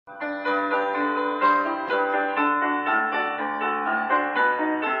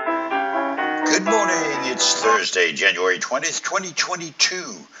Good morning, it's Thursday, January 20th,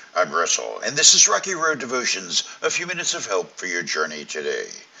 2022. I'm Russell, and this is Rocky Road Devotions, a few minutes of help for your journey today.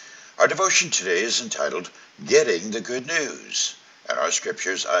 Our devotion today is entitled, Getting the Good News, and our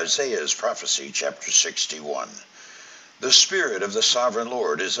scripture is Isaiah's prophecy, chapter 61. The Spirit of the Sovereign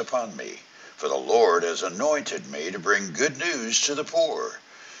Lord is upon me, for the Lord has anointed me to bring good news to the poor.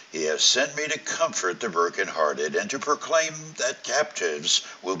 He has sent me to comfort the brokenhearted and to proclaim that captives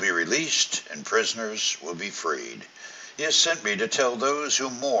will be released and prisoners will be freed. He has sent me to tell those who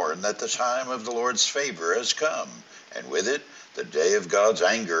mourn that the time of the Lord's favor has come, and with it the day of God's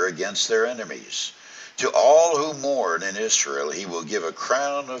anger against their enemies. To all who mourn in Israel he will give a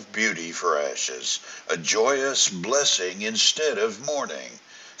crown of beauty for ashes, a joyous blessing instead of mourning,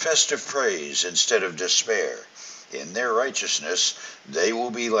 festive praise instead of despair. In their righteousness they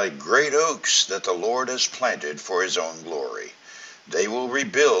will be like great oaks that the Lord has planted for his own glory. They will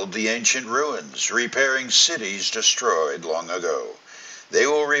rebuild the ancient ruins, repairing cities destroyed long ago. They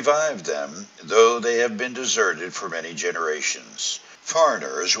will revive them, though they have been deserted for many generations.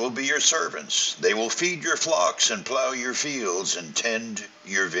 Foreigners will be your servants. They will feed your flocks and plow your fields and tend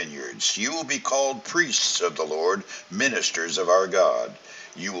your vineyards. You will be called priests of the Lord, ministers of our God.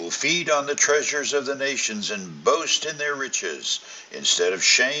 You will feed on the treasures of the nations and boast in their riches. Instead of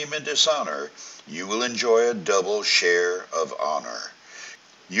shame and dishonor, you will enjoy a double share of honor.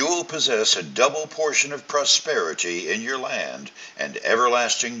 You will possess a double portion of prosperity in your land, and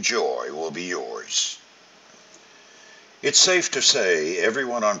everlasting joy will be yours. It's safe to say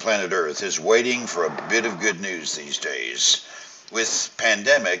everyone on planet Earth is waiting for a bit of good news these days. With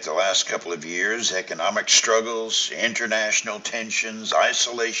pandemic the last couple of years, economic struggles, international tensions,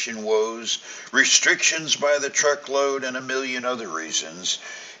 isolation woes, restrictions by the truckload, and a million other reasons,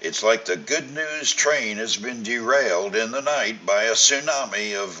 it's like the good news train has been derailed in the night by a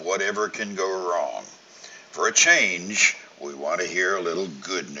tsunami of whatever can go wrong. For a change, we want to hear a little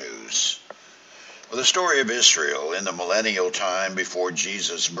good news. Well, the story of Israel in the millennial time before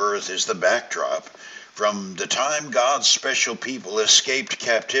Jesus' birth is the backdrop. From the time God's special people escaped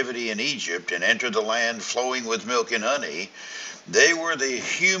captivity in Egypt and entered the land flowing with milk and honey, they were the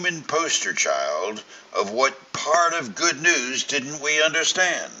human poster child of what part of good news didn't we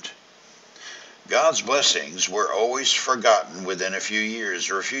understand. God's blessings were always forgotten within a few years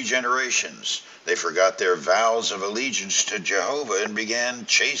or a few generations. They forgot their vows of allegiance to Jehovah and began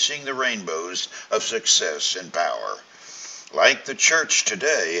chasing the rainbows of success and power. Like the church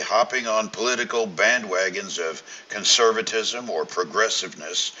today, hopping on political bandwagons of conservatism or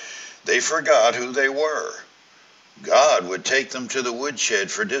progressiveness, they forgot who they were. God would take them to the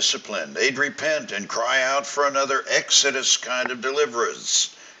woodshed for discipline. They'd repent and cry out for another Exodus kind of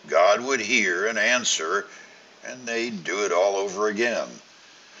deliverance. God would hear and answer, and they'd do it all over again.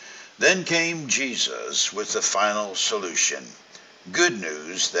 Then came Jesus with the final solution. Good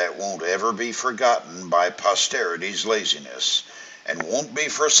news that won't ever be forgotten by posterity's laziness, and won't be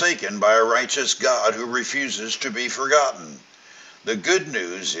forsaken by a righteous God who refuses to be forgotten. The good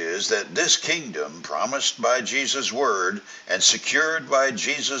news is that this kingdom, promised by Jesus' word and secured by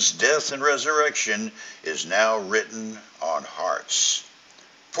Jesus' death and resurrection, is now written on hearts.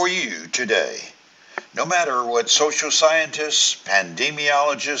 For you today. No matter what social scientists,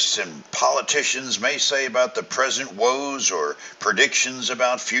 pandemiologists, and politicians may say about the present woes or predictions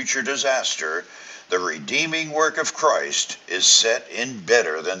about future disaster, the redeeming work of Christ is set in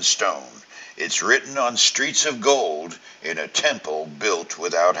better than stone. It's written on streets of gold in a temple built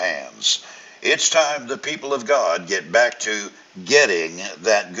without hands. It's time the people of God get back to getting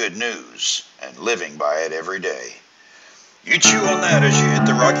that good news and living by it every day. You chew on that as you hit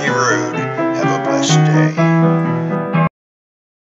the rocky road. Have a blessed day.